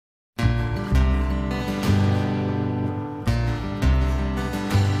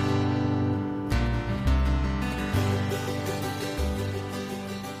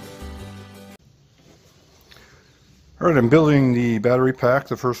Alright, I'm building the battery pack.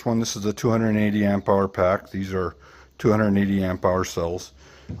 The first one, this is a 280 amp hour pack. These are 280 amp hour cells.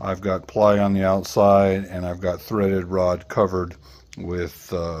 I've got ply on the outside and I've got threaded rod covered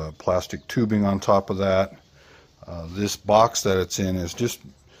with plastic tubing on top of that. This box that it's in is just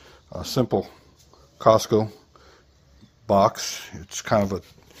a simple Costco box. It's kind of a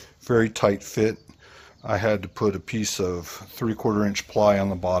very tight fit. I had to put a piece of 3/4 inch ply on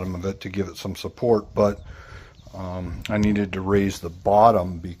the bottom of it to give it some support, but I needed to raise the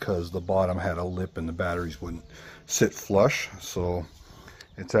bottom because the bottom had a lip and the batteries wouldn't sit flush. So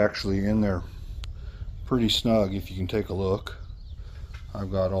it's actually in there pretty snug if you can take a look. I've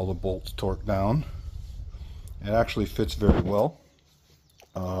got all the bolts torqued down. It actually fits very well.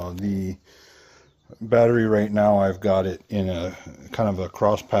 The battery right now, I've got it in a kind of a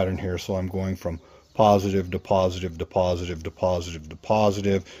cross pattern here, so I'm going from positive to positive to positive to positive to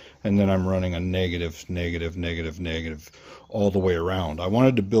positive, and then I'm running a negative, negative, negative, negative all the way around. I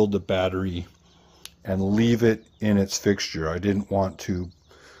wanted to build the battery and leave it in its fixture. I didn't want to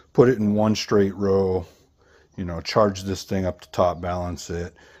put it in one straight row, you know, charge this thing up to top, balance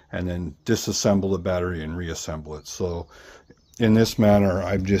it, and then disassemble the battery and reassemble it. So in this manner,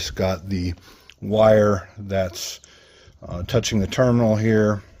 I've just got the wire that's touching the terminal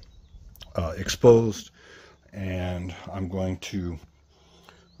here exposed, and I'm going to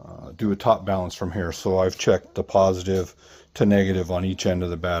do a top balance from here. So I've checked the positive to negative on each end of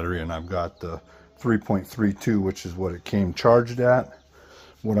the battery, and I've got the 3.32, which is what it came charged at.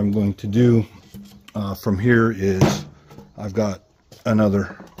 What I'm going to do from here is I've got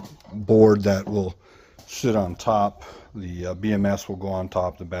another board that will sit on top. The BMS will go on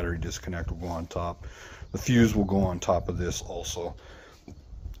top, the battery disconnect will go on top, the fuse will go on top of this also,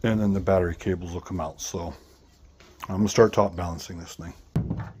 and then the battery cables will come out. So I'm going to start top balancing this thing.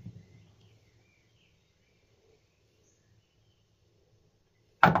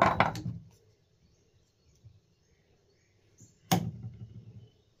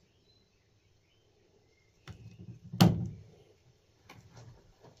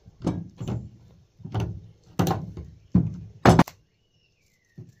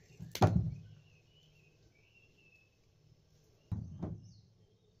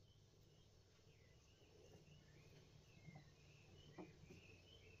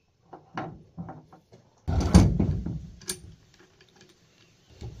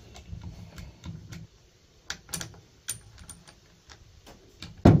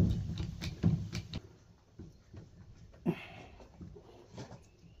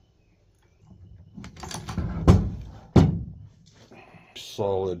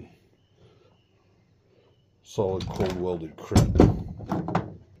 Solid cold welded crimp.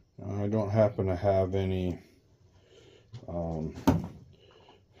 I don't happen to have any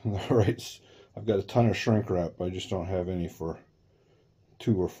right. I've got a ton of shrink wrap. I just don't have any for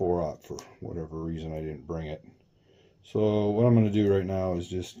 2 or 4/0 for whatever reason. I didn't bring it. So what I'm going to do right now is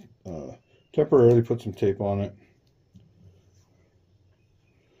just temporarily put some tape on it.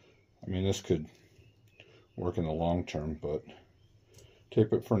 I mean, this could work in the long term, but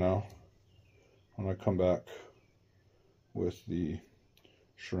tape it for now. When I come back with the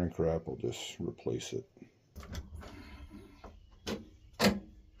shrink wrap, I'll just replace it.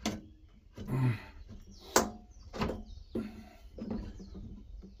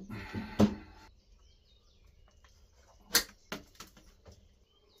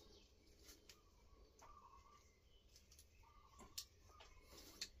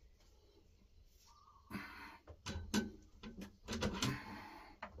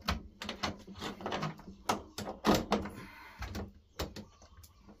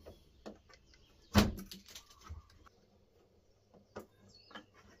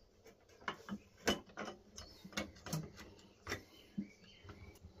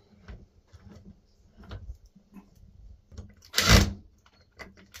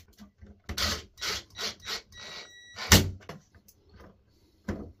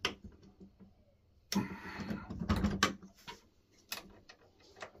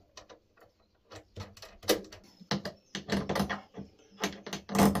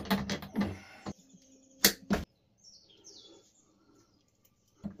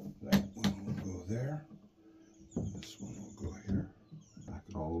 There. This one will go here. Back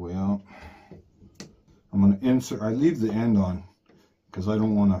it all the way out. I'm going to insert. I leave the end on because I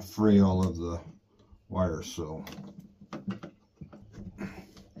don't want to fray all of the wires. So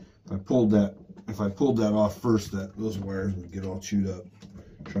if I pulled that off first, those wires would get all chewed up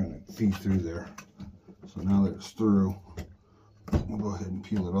trying to feed through there. So now that it's through, we'll go ahead and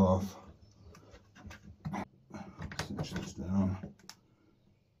peel it off. Cinch this down.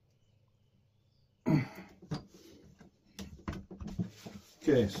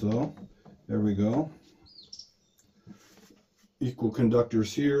 Okay, so there we go. Equal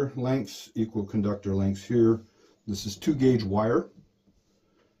conductors here, lengths, equal conductor lengths here. This is 2-gauge wire.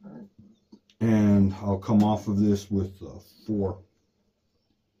 And I'll come off of this with 4/aught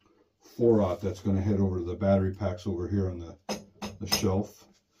that's going to head over to the battery packs over here on the shelf.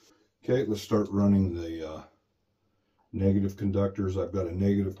 Okay, let's start running the negative conductors. I've got a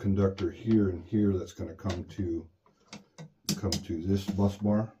negative conductor here and here that's going to come to this bus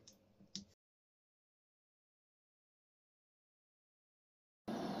bar.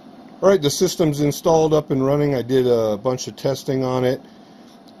 All right, the system's installed, up and running. I did a bunch of testing on it,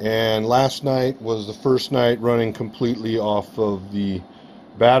 and last night was the first night running completely off of the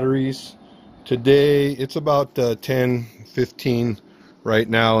batteries. Today it's about 10:15 right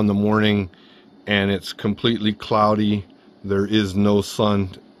now in the morning, and it's completely cloudy. There is no sun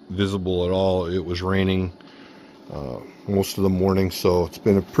visible at all. It was raining most of the morning, so it's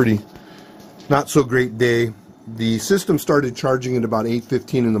been a pretty not so great day. The system started charging at about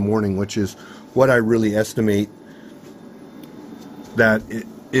 8:15 in the morning, which is what I really estimate that it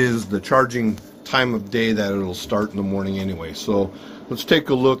is the charging time of day that it'll start in the morning anyway. So let's take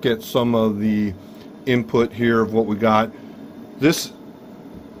a look at some of the input here of what we got. Each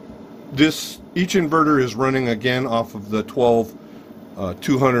inverter is running again off of the 12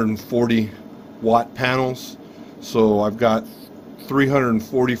 240 watt panels. So I've got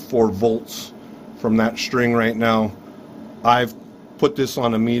 344 volts from that string right now. I've put this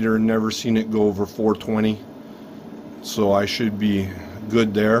on a meter and never seen it go over 420, so I should be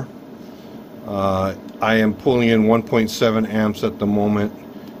good there. I am pulling in 1.7 amps at the moment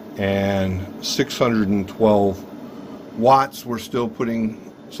and 612 watts. We're still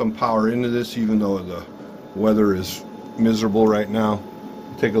putting some power into this even though the weather is miserable right now.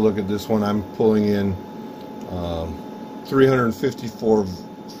 Take a look at this one. I'm pulling in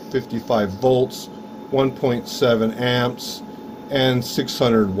 55 volts, 1.7 amps, and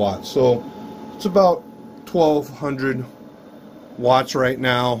 600 watts. So it's about 1200 watts right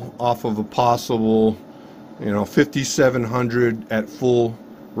now off of a possible, 5700 at full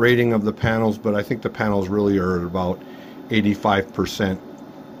rating of the panels, but I think the panels really are at about 85%.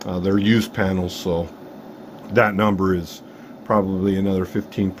 They're used panels, so that number is probably another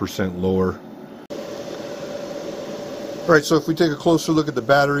 15% lower. Alright, so if we take a closer look at the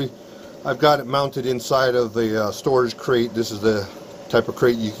battery, I've got it mounted inside of a storage crate. This is the type of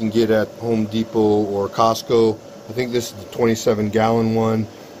crate you can get at Home Depot or Costco. I think this is the 27-gallon one.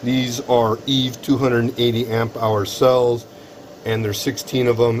 These are EVE 280 amp hour cells, and there's 16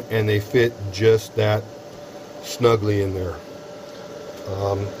 of them, and they fit just that snugly in there.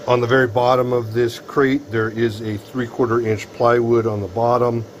 On the very bottom of this crate, there is a 3/4 inch plywood on the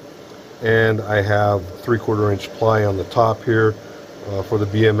bottom, and I have 3/4 inch ply on the top here for the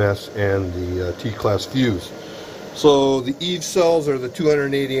BMS and the T-class fuse. So the EVE cells are the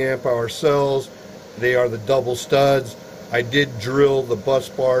 280 amp hour cells. They are the double studs. I did drill the bus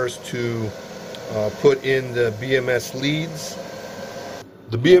bars to put in the BMS leads.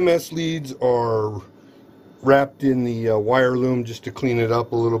 The BMS leads are wrapped in the wire loom just to clean it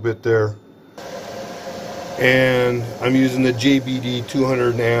up a little bit there. And I'm using the JBD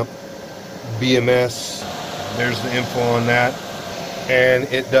 200 amp BMS. There's the info on that, and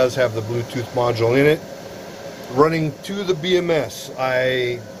it does have the Bluetooth module in it. Running to the BMS,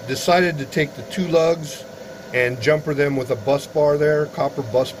 I decided to take the two lugs and jumper them with a bus bar there, copper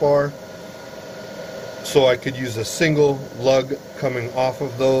bus bar, so I could use a single lug coming off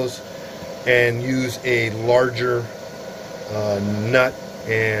of those and use a larger nut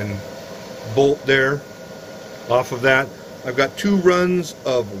and bolt there off of that. I've got two runs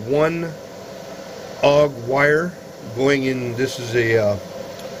of 1-AUG wire going in. This is a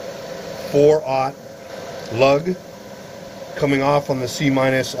 4/aught lug. Coming off on the C-,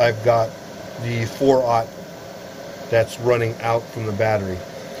 I've got the 4/aught that's running out from the battery.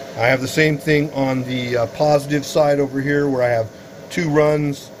 I have the same thing on the positive side over here, where I have two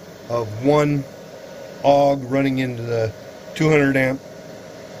runs of 1-AUG running into the 200 amp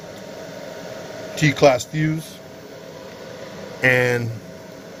T-class fuse, and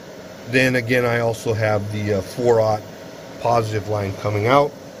then again I also have the 4/aught positive line coming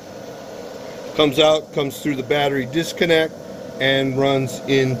out. Comes out, comes through the battery disconnect, and runs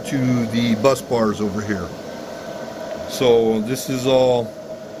into the bus bars over here. So this is all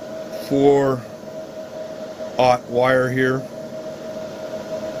 4/aught wire here,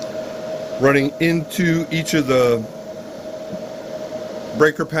 running into each of the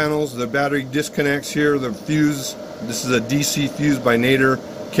breaker panels. The battery disconnects here. The fuse, this is a DC fuse by Nader,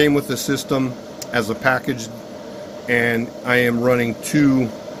 came with the system as a package and I am running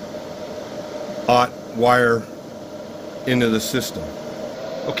 2-aught wire into the system.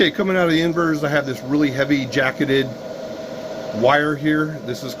 Okay, coming out of the inverters, I have this really heavy jacketed wire here.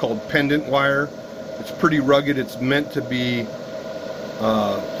 This is called pendant wire. It's pretty rugged. It's meant to be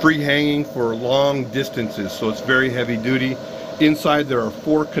free hanging for long distances, so it's very heavy duty. Inside there are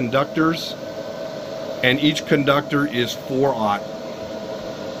 4 conductors, and each conductor is 4-aught,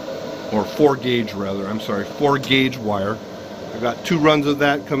 or 4 gauge rather, I'm sorry, 4 gauge wire. I've got 2 runs of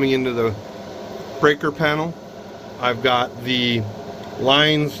that coming into the breaker panel. I've got the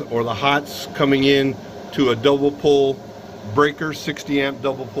lines or the hots coming in to a double pole breaker, 60 amp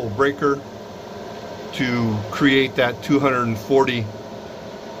double pole breaker, to create that 240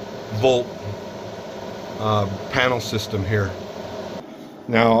 volt panel system here.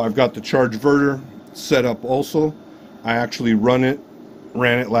 Now I've got the charge inverter set up also. I actually ran it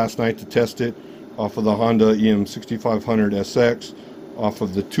last night to test it off of the Honda EM6500 SX, off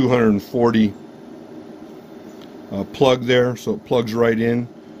of the 240 plug there, so it plugs right in.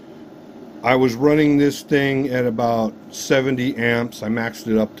 I was running this thing at about 70 amps. I maxed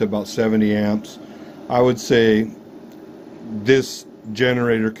it up to about 70 amps. I would say this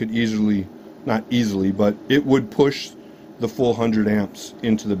generator could easily, not easily, but it would push the full 100 amps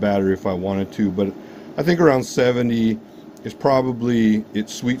into the battery if I wanted to, but I think around 70 is probably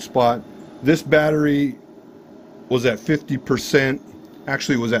its sweet spot. This battery was at 50%,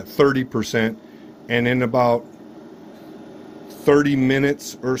 actually was at 30%, and in about 30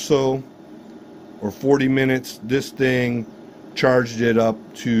 minutes or so, or 40 minutes, this thing charged it up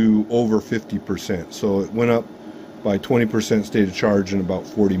to over 50%. So it went up by 20% state of charge in about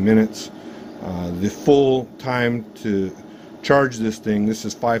 40 minutes. The full time to charge this thing, this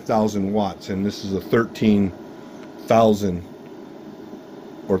is 5,000 watts, and this is a 13,000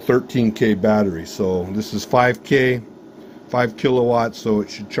 or 13K battery. So this is 5K, 5 kilowatts, so it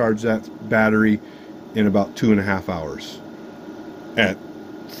should charge that battery in about 2.5 hours at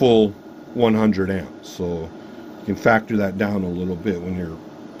full 100 amps. So you can factor that down a little bit when you're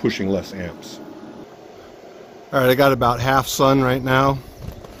pushing less amps. All right, I got about half sun right now.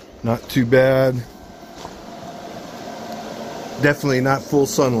 Not too bad. Definitely not full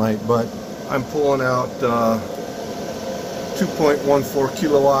sunlight, but I'm pulling out 2.14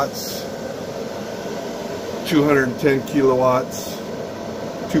 kilowatts, 210 kilowatts,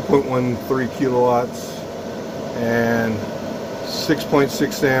 2.13 kilowatts, and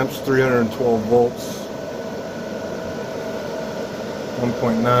 6.6 amps, 312 volts.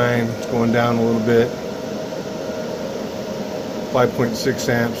 1.9, it's going down a little bit. 5.6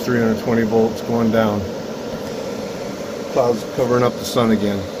 amps, 320 volts, going down. Clouds covering up the sun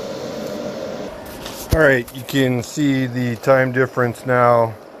again. Alright, you can see the time difference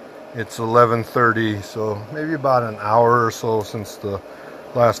now. It's 11:30, so maybe about an hour or so since the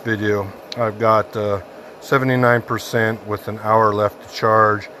last video. I've got 79% with an hour left to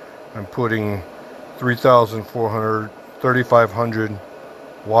charge. I'm putting 3,500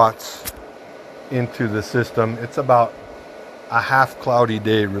 watts into the system. It's about a half cloudy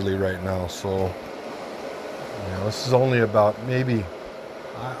day really right now, so this is only about maybe,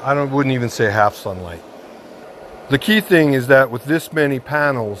 wouldn't even say half sunlight. The key thing is that with this many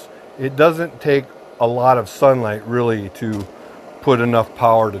panels, it doesn't take a lot of sunlight really to put enough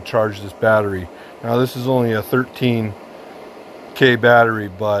power to charge this battery. Now this is only a 13K battery,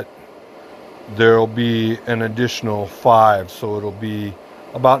 but there'll be an additional 5, so it'll be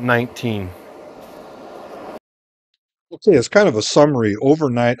about 19. Okay, as kind of a summary,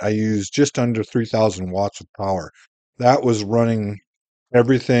 overnight I used just under 3,000 watts of power. That was running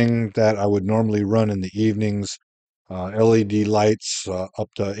everything that I would normally run in the evenings, LED lights, up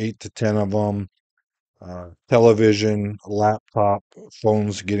to 8 to 10 of them, television, laptop,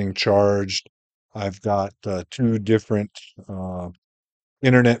 phones getting charged. I've got 2 different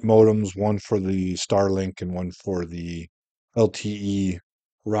internet modems, one for the Starlink and one for the LTE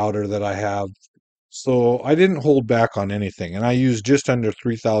router that I have. So I didn't hold back on anything, and I used just under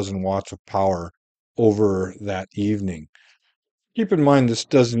 3,000 watts of power over that evening. Keep in mind, this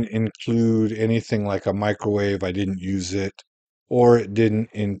doesn't include anything like a microwave. I didn't use it, or it didn't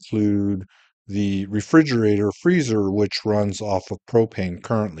include the refrigerator freezer, which runs off of propane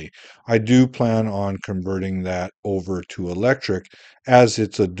currently. I do plan on converting that over to electric, as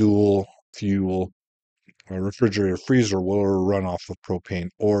it's a dual fuel. A refrigerator freezer will run off of propane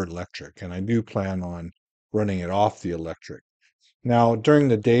or electric, and I do plan on running it off the electric. Now, during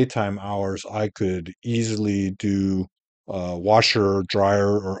the daytime hours, I could easily do washer,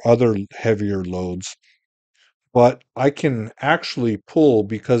 dryer, or other heavier loads, but I can actually pull,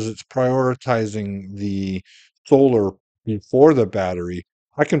 because it's prioritizing the solar before the battery,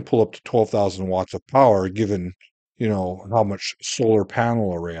 I can pull up to 12,000 watts of power given, how much solar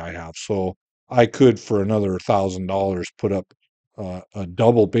panel array I have. So I could, for another $1,000, put up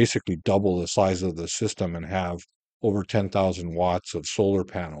basically double the size of the system and have over 10,000 watts of solar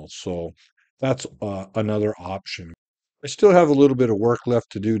panels. So that's another option. I still have a little bit of work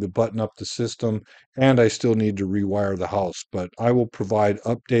left to do to button up the system, and I still need to rewire the house, but I will provide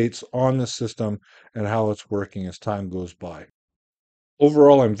updates on the system and how it's working as time goes by.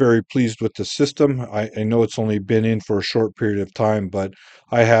 Overall, I'm very pleased with the system. I know it's only been in for a short period of time, but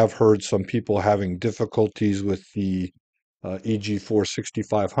I have heard some people having difficulties with the EG4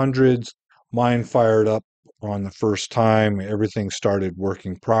 6500s. Mine fired up on the first time. Everything started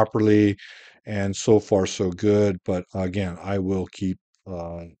working properly, and so far so good. But again, I will keep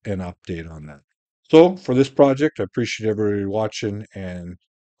an update on that. So for this project, I appreciate everybody watching, and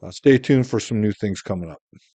stay tuned for some new things coming up.